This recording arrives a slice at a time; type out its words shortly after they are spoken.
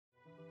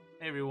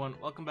Hey everyone,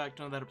 welcome back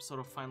to another episode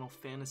of Final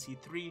Fantasy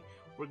III.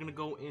 We're gonna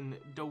go in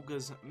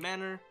Doga's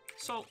manor,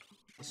 so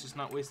let's just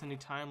not waste any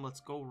time.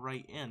 Let's go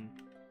right in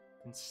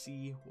and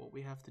see what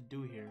we have to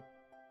do here.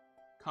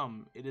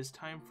 Come, it is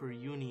time for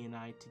Unei and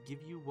I to give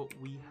you what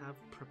we have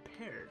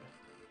prepared.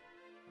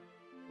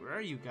 Where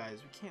are you guys?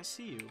 We can't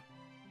see you.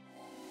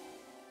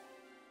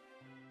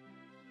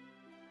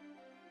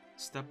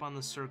 Step on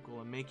the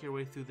circle and make your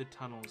way through the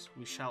tunnels.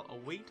 We shall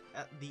await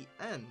at the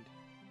end.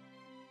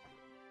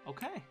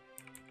 Okay.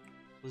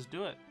 Let's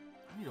do it.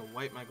 I need to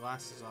wipe my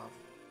glasses off.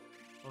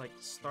 I like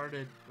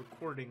started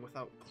recording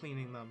without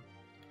cleaning them.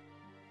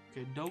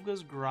 Okay,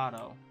 Doga's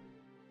Grotto.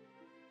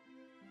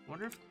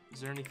 Wonder if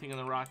is there anything in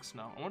the rocks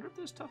now? I wonder if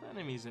there's tough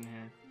enemies in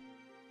here.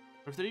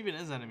 Or if there even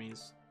is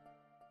enemies.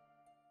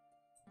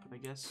 But I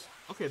guess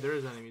okay, there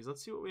is enemies.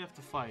 Let's see what we have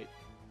to fight.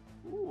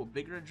 Ooh, a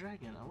big red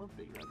dragon. I love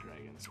big red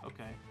dragons.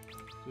 Okay.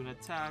 Do an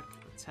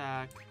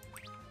attack,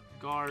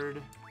 guard.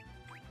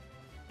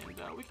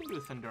 And we can do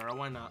a Thundera,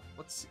 why not?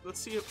 Let's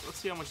see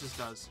how much this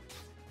does.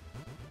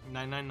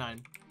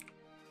 999.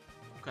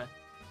 Okay.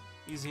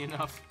 Easy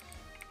enough.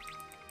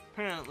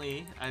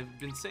 Apparently, I've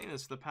been saying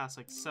this for the past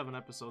like 7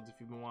 episodes if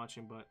you've been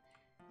watching, but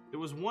there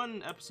was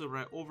one episode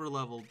where I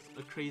over-leveled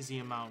a crazy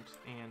amount,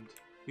 and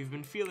we've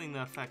been feeling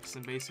the effects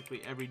in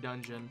basically every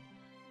dungeon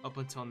up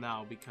until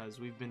now because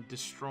we've been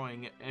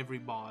destroying every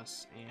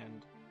boss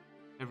and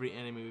every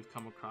enemy we've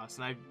come across,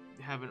 and I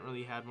haven't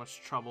really had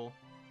much trouble.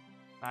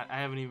 I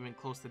haven't even been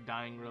close to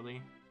dying, really.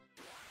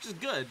 Which is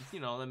good, you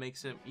know, that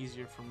makes it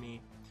easier for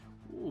me.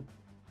 Ooh,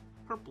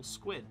 purple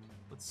squid.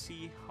 Let's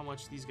see how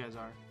much these guys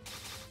are.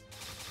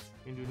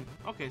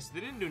 Okay, so they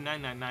didn't do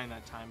 999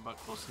 that time, but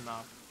close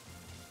enough.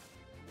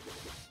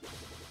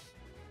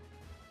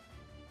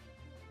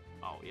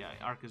 Oh, yeah,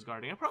 Ark is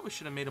guarding. I probably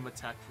should have made him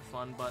attack for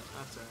fun, but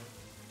that's alright.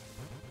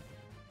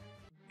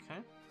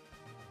 Okay.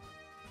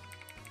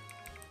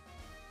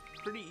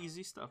 Pretty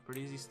easy stuff, pretty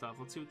easy stuff.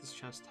 Let's see what this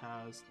chest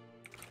has.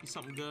 Be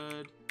something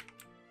good.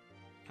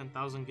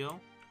 10,000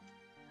 gil.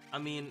 I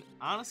mean,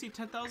 honestly,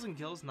 10,000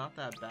 gil is not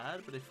that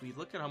bad, but if we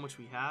look at how much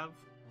we have,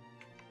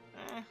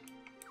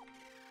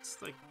 it's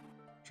like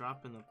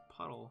drop in the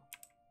puddle.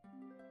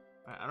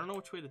 I don't know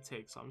which way to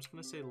take, so I'm just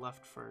gonna say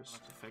left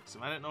first to fix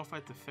him. I didn't know if I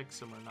had to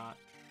fix him or not.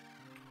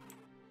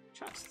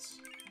 Chests.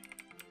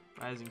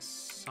 Rising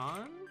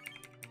Sun.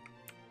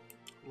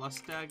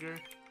 Lust Dagger.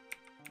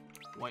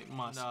 White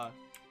Musk.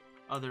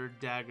 Other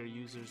dagger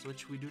users,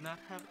 which we do not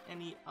have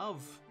any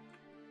of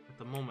at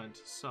the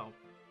moment, so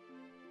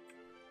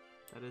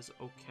that is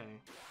okay.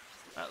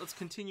 Alright, let's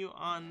continue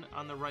on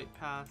the right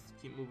path.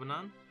 Keep moving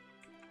on.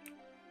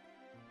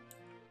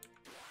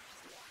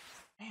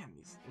 Man,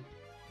 these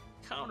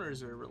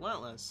encounters are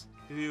relentless.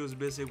 Maybe it was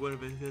missing one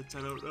of his hits, I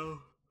don't know.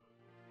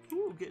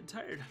 Ooh, getting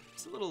tired.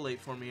 It's a little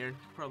late for me here. You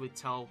can probably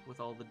tell with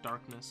all the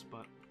darkness,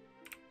 but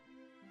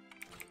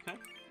okay.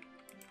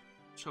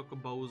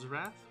 Chocobo's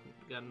Wrath.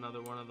 We got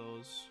another one of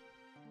those.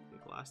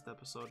 Like last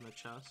episode in the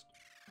chest.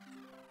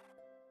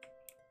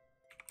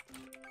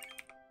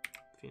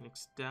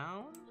 Phoenix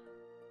down.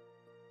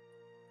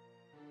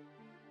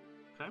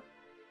 Okay.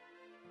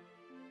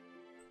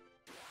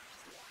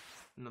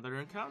 Another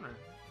encounter.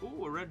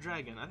 Ooh, a red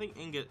dragon. I think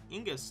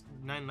Ingus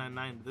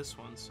 999 to this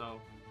one, so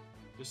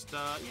just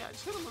yeah,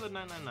 just hit him with a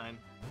 999.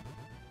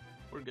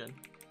 We're good.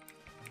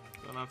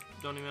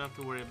 Don't even have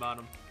to worry about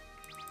him.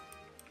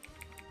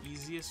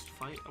 Easiest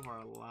fight of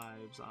our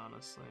lives,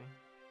 honestly.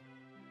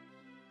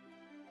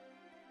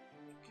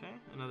 Okay,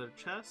 another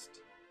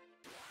chest.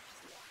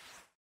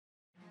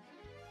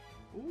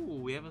 Ooh,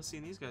 we haven't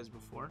seen these guys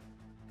before.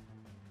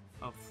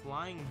 A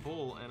flying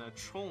bull and a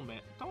troll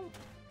man. Don't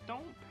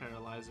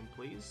paralyze him,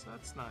 please.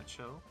 That's not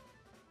show.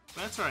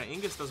 But that's alright.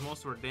 Ingus does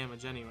most of our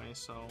damage anyway,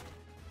 so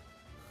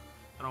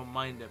I don't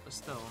mind it. But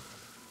still,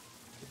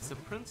 it's the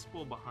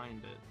principle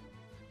behind it.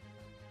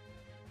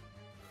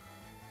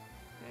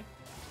 Okay.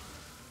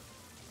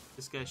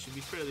 This guy should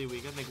be fairly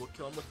weak. I think we'll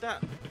kill him with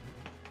that.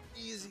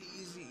 Easy,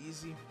 easy,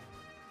 easy.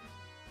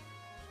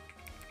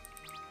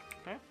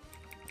 Okay.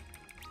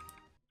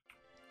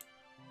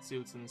 Let's see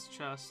what's in this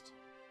chest.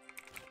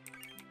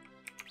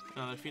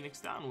 Another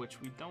Phoenix down,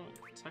 which we don't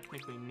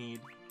technically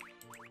need.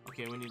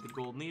 Okay, we need the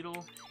gold needle.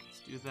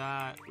 Let's do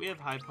that. We have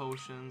high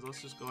potions.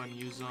 Let's just go ahead and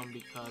use them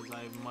because I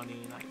have money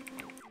and I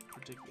don't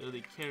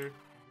particularly care.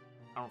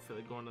 I don't feel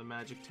like going to the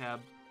magic tab.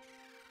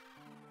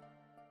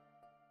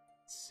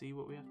 Let's see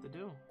what we have to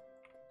do.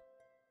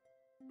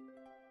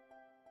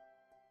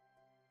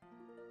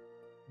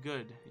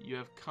 Good, you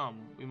have come.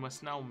 We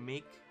must now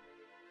make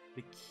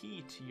the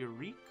key to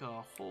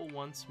Eureka whole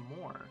once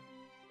more.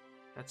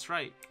 That's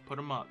right, put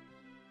him up.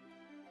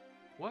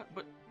 What?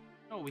 But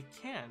no, we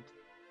can't.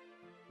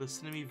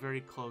 Listen to me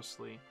very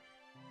closely.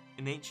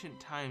 In ancient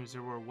times,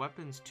 there were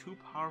weapons too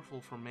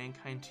powerful for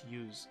mankind to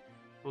use.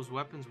 Those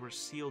weapons were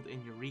sealed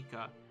in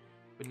Eureka,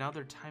 but now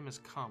their time has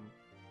come.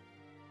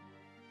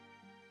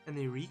 And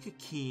the Eureka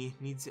key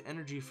needs the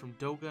energy from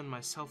Doga and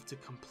myself to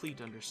complete,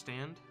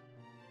 understand?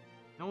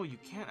 No, you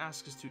can't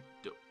ask us to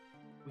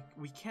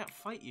we can't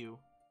fight you.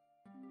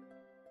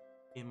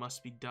 It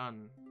must be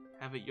done.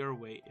 Have it your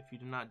way. If you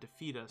do not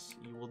defeat us,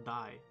 you will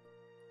die.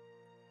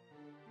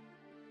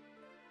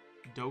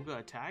 Doga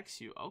attacks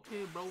you.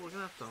 Okay, bro, we're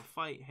gonna have to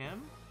fight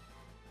him.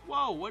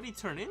 Whoa, what'd he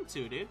turn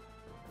into, dude?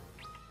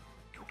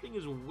 That thing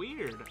is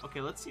weird.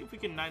 Okay, let's see if we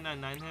can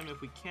 999 him.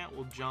 If we can't,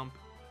 we'll jump.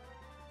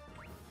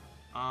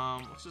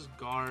 Let's just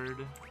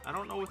guard. I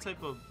don't know what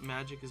type of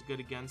magic is good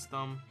against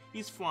them.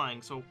 He's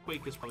flying, so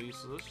Quake is probably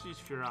useless. Let's use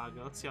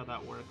Furaga. Let's see how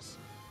that works.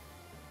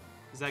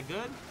 Is that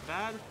good?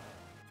 Bad?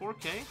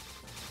 4K?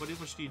 What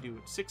much do you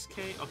do?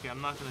 6K? Okay,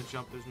 I'm not gonna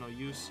jump. There's no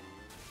use.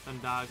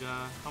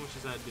 Doga. How much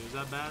does that do? Is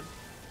that bad?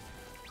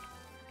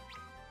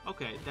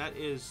 Okay, that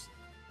is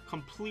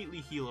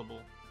completely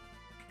healable.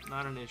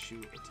 Not an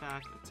issue.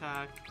 Attack,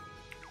 attack.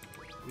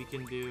 We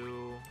can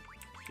do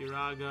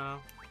Furaga.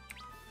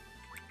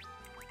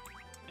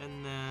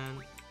 And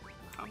then,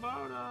 how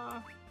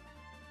about,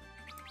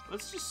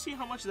 let's just see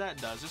how much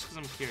that does, just because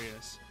I'm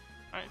curious.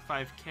 Alright,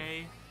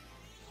 5K.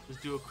 Let's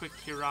do a quick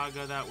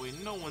Furaga, that way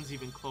no one's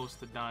even close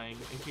to dying,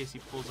 in case he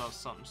pulls out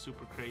something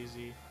super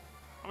crazy.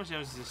 How much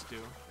damage does this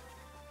do?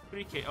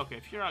 3K. Okay,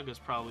 Furaga's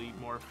probably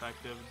more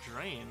effective.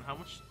 Drain, how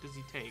much does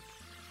he take?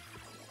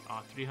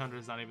 Aw, 300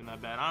 is not even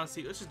that bad.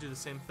 Honestly, let's just do the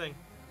same thing.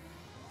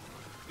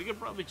 We could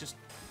probably just...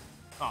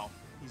 Oh,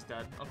 he's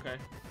dead. Okay.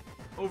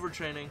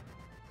 Overtraining.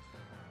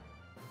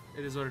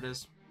 It is what it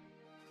is.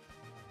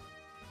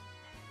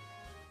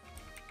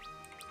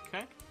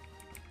 Okay.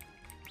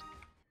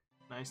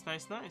 Nice,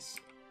 nice, nice.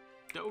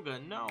 Doga,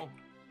 no.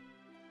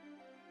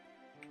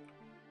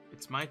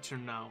 It's my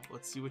turn now.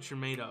 Let's see what you're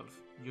made of.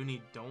 Unei,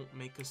 don't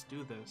make us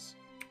do this.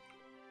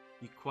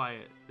 Be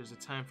quiet. There's a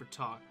time for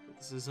talk, but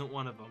this isn't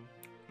one of them.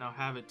 Now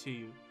have it to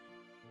you.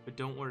 But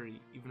don't worry,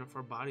 even if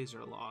our bodies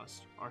are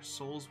lost, our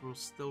souls will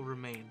still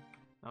remain.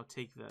 Now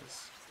take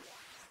this.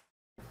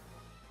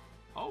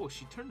 Oh,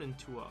 she turned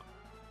into a...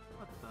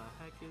 What the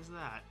heck is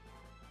that?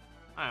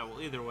 Alright,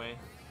 well, either way.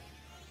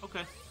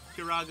 Okay,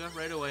 Furaga,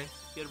 right away.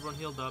 Get everyone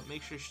healed up.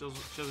 Make sure she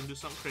doesn't do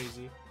something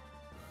crazy.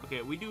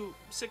 Okay, we do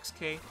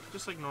 6K,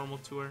 just like normal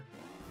to her.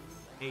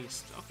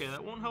 Haste. Okay,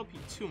 that won't help you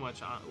too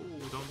much.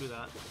 Ooh, don't do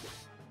that.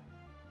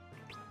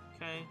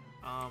 Okay,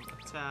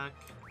 attack.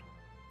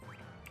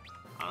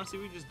 Honestly,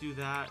 we just do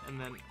that, and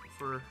then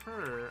for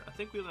her, I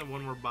think we only have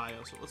one more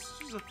bio, so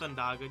let's use a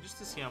Doga just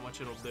to see how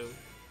much it'll do.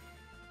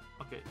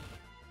 Okay.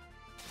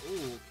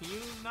 Ooh, can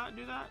you not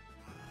do that?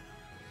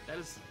 That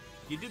is...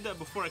 You did that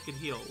before I could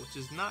heal, which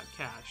is not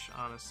cash,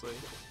 honestly.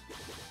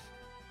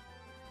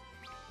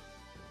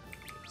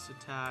 Let's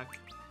attack.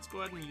 Let's go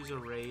ahead and use a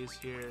raise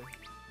here.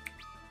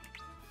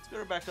 Let's get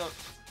her back up.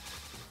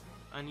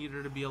 I need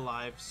her to be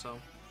alive, so...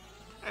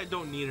 I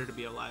don't need her to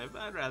be alive.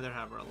 I'd rather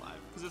have her alive,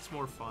 because it's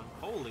more fun.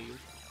 Holy...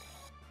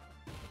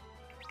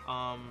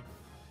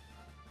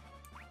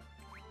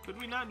 Could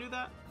we not do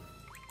that?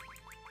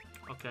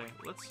 Okay,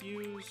 let's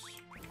use...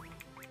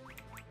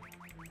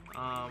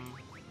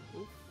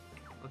 Oop.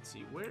 Let's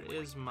see, where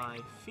is my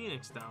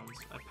Phoenix Downs?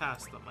 I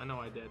passed them, I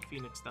know I did.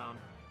 Phoenix Down.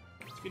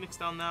 Let's Phoenix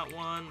Down that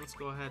one. Let's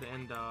go ahead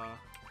and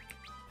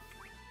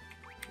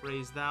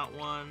raise that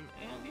one.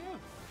 And yeah.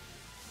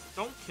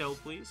 Don't kill,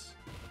 please.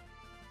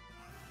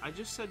 I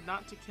just said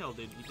not to kill,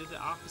 dude. You did the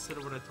opposite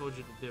of what I told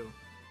you to do.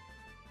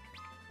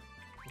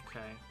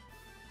 Okay.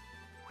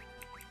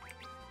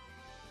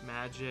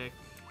 Magic.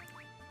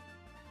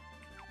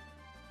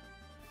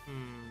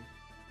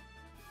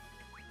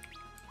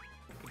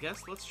 I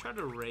guess let's try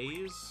to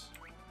raise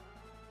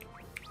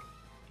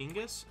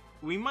Ingus.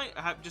 We might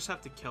just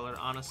have to kill her,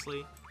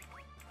 honestly.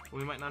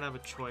 We might not have a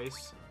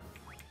choice.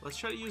 Let's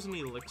try to use an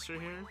elixir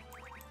here.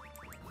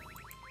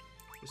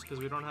 Just because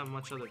we don't have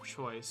much other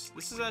choice.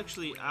 This is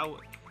actually... I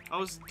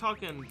was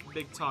talking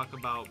big talk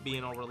about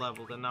being over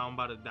leveled, and now I'm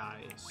about to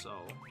die,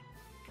 so...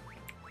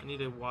 I need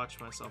to watch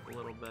myself a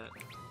little bit.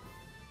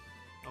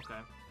 Okay.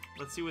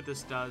 Let's see what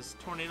this does.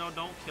 Tornado,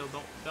 don't kill,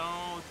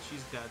 don't.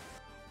 She's dead.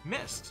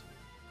 Missed!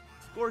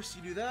 Of course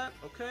you do that,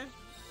 okay?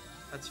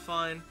 That's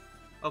fine.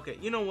 Okay,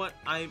 you know what?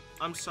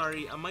 I'm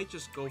sorry. I might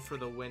just go for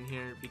the win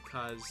here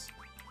because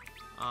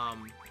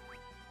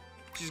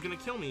she's gonna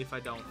kill me if I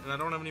don't, and I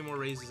don't have any more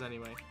raises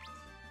anyway.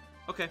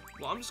 Okay,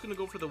 well I'm just gonna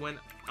go for the win.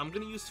 I'm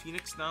gonna use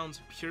Phoenix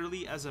Downs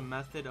purely as a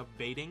method of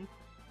baiting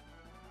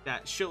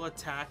that she'll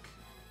attack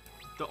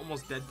the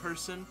almost dead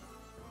person.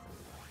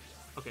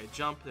 Okay,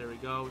 jump, there we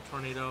go.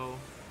 Tornado.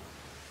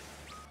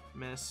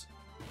 Miss.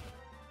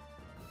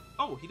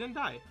 Oh, he didn't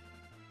die.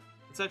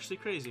 It's actually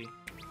crazy.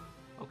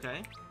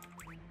 Okay.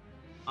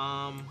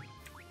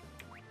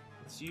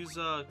 Let's use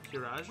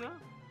Kiraja.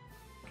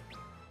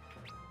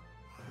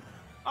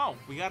 Oh,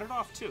 we got it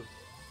off too.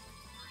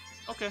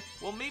 Okay,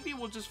 well maybe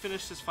we'll just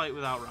finish this fight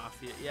without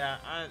Rafia. Yeah,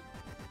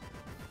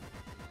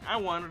 I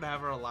wanted to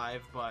have her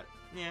alive, but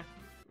yeah,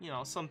 you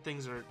know, some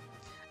things are...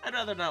 I'd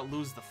rather not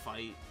lose the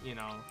fight, you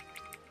know.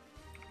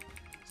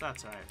 So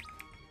that's alright.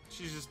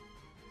 She's just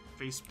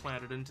face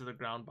planted into the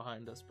ground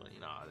behind us, but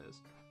you know how it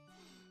is.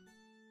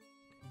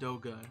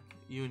 Doga,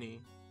 Unei,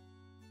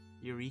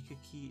 Eureka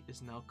key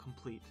is now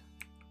complete.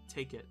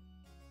 Take it.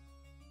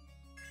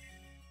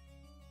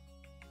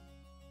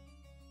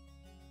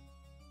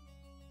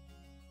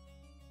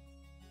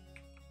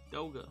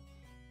 Doga.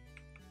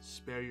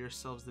 Spare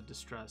yourselves the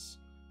distress.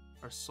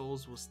 Our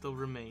souls will still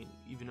remain,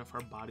 even if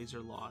our bodies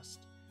are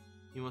lost.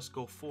 You must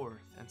go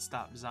forth and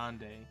stop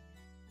Xande.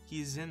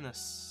 He is in the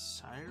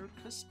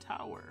Circus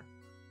Tower,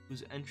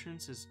 whose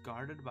entrance is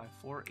guarded by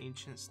 4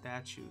 ancient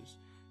statues.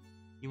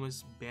 You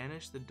must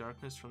banish the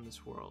darkness from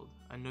this world.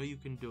 I know you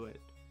can do it.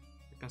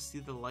 I can see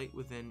the light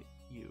within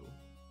you,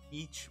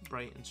 each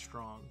bright and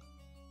strong.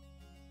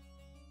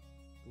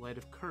 The light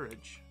of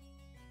courage.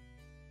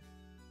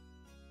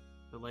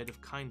 The light of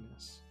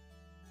kindness.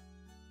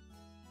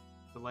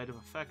 The light of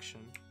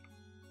affection.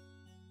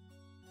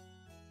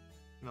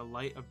 And the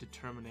light of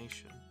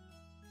determination.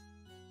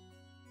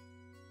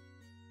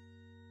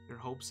 Your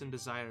hopes and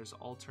desires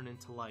all turn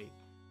into light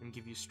and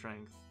give you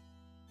strength.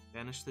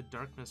 Banish the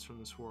darkness from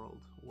this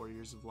world,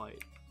 warriors of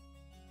light.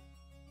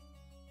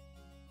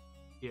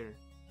 Here,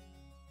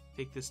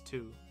 take this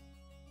too,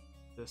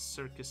 the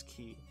circus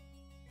key.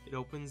 It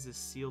opens this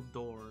sealed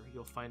door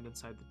you'll find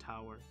inside the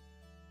tower.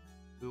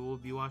 We will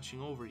be watching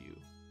over you.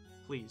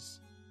 Please,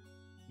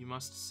 you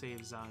must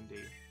save Xande.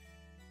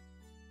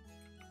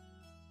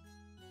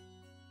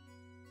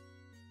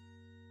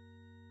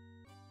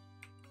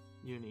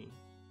 Unei.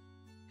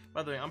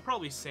 By the way, I'm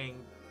probably saying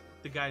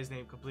the guy's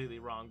name completely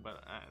wrong,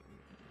 but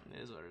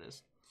it is what it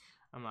is.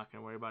 I'm not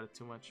gonna worry about it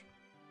too much.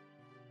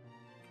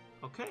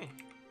 Okay,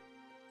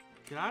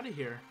 get out of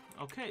here.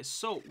 Okay,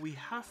 so we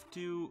have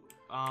to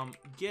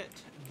get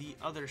the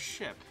other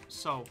ship.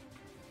 So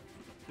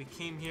we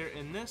came here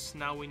in this.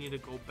 Now we need to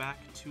go back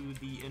to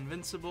the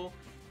Invincible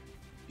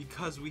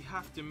because we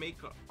have to make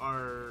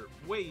our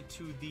way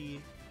to the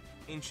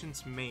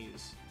Ancient's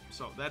Maze.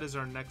 So that is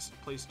our next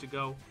place to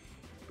go.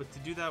 But to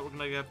do that, we're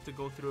gonna have to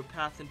go through a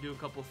path and do a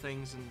couple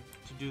things, and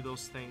to do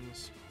those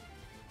things,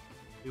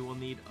 we will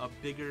need a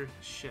bigger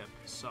ship.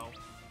 So,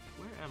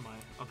 where am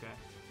I? Okay,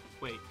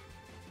 wait.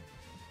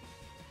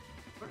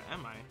 Where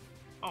am I?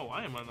 Oh,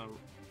 I am on the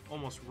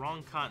almost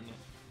wrong continent.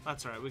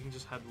 That's alright, we can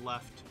just head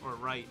left or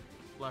right.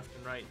 Left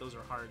and right, those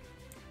are hard.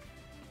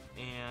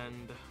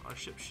 And our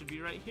ship should be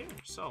right here,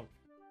 so.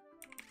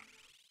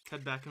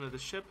 Head back into the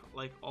ship,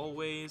 like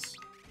always.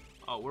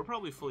 Oh, we're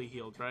probably fully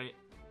healed, right?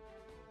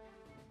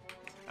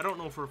 I don't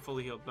know if we're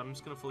fully healed, but I'm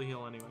just gonna fully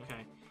heal anyway.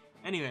 Okay.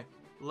 Anyway,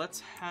 let's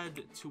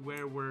head to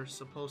where we're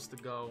supposed to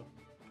go.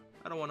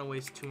 I don't want to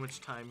waste too much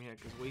time here,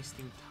 because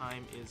wasting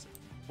time is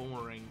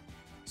boring.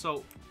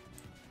 So,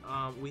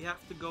 we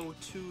have to go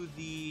to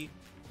the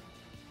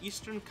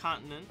Eastern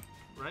Continent,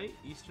 right?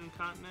 Eastern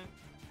Continent?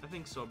 I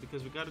think so,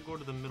 because we got to go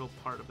to the middle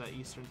part of that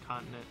Eastern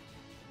Continent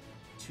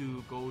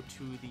to go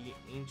to the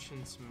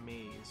Ancient's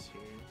Maze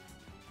here.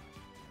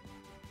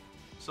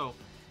 So,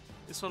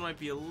 this one might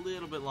be a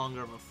little bit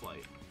longer of a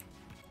flight.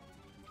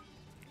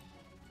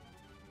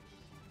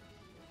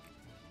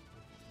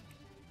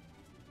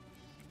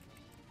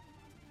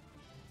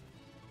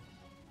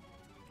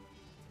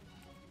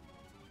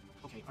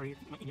 Okay, are you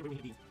in here? Where we need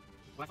to be?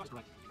 Well, I thought it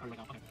was correct. Are we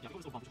like, okay, yeah, this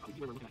little bump should probably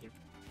be where we're looking at here.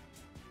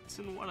 It's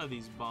in one of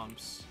these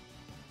bumps.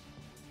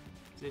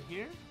 Is it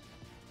here?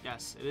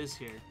 Yes, it is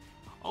here.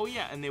 Oh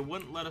yeah, and they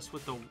wouldn't let us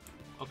with the...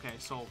 Okay,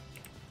 so...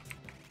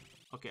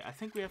 Okay, I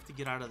think we have to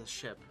get out of the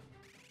ship.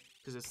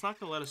 Because it's not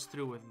going to let us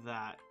through with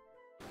that.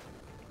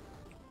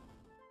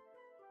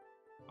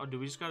 Oh, do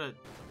we just gotta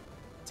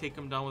take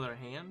them down with our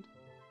hand?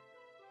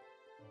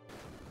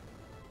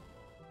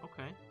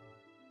 Okay.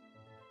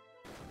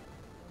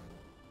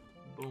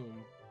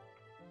 Boom.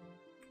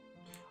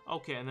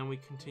 Okay, and then we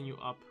continue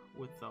up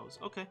with those.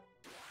 Okay.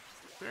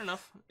 Fair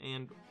enough.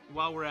 And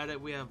while we're at it,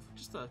 we have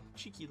just a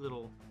cheeky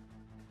little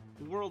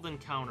world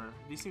encounter.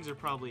 These things are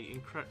probably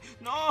incredible.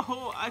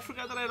 No! I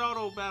forgot that I had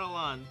auto battle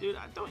on. Dude,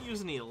 don't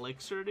use any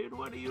elixir, dude.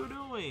 What are you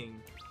doing?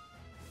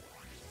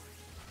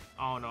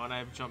 Oh no, and I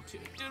have jump too.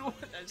 Dude, what?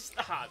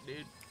 Stop,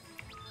 dude.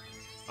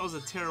 That was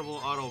a terrible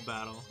auto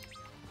battle.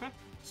 Okay,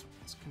 so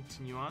let's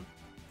continue on.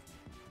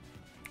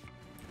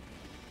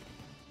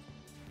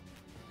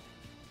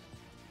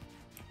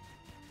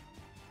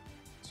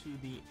 To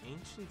the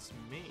Ancient's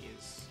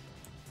Maze.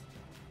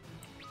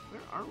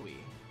 Where are we?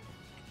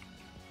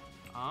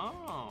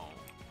 Oh.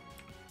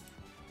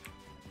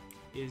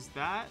 Is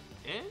that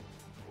it?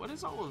 What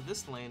is all of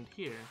this land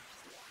here?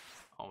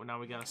 Oh, now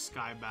we got a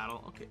sky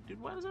battle. Okay,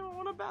 dude, why does everyone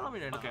want to battle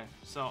me right now? Okay,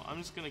 so I'm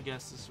just gonna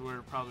guess this is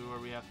probably where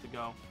we have to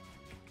go.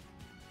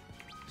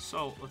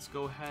 So, let's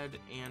go ahead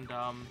and,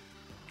 I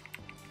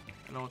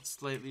know it's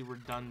slightly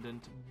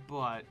redundant,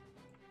 but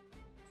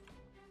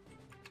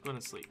go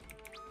to sleep.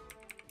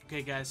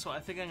 Okay guys, so I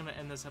think I'm going to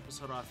end this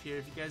episode off here.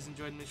 If you guys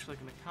enjoyed, make sure to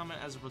like and comment,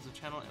 as well as the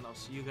channel, and I'll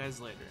see you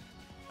guys later.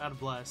 God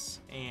bless,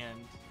 and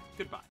goodbye.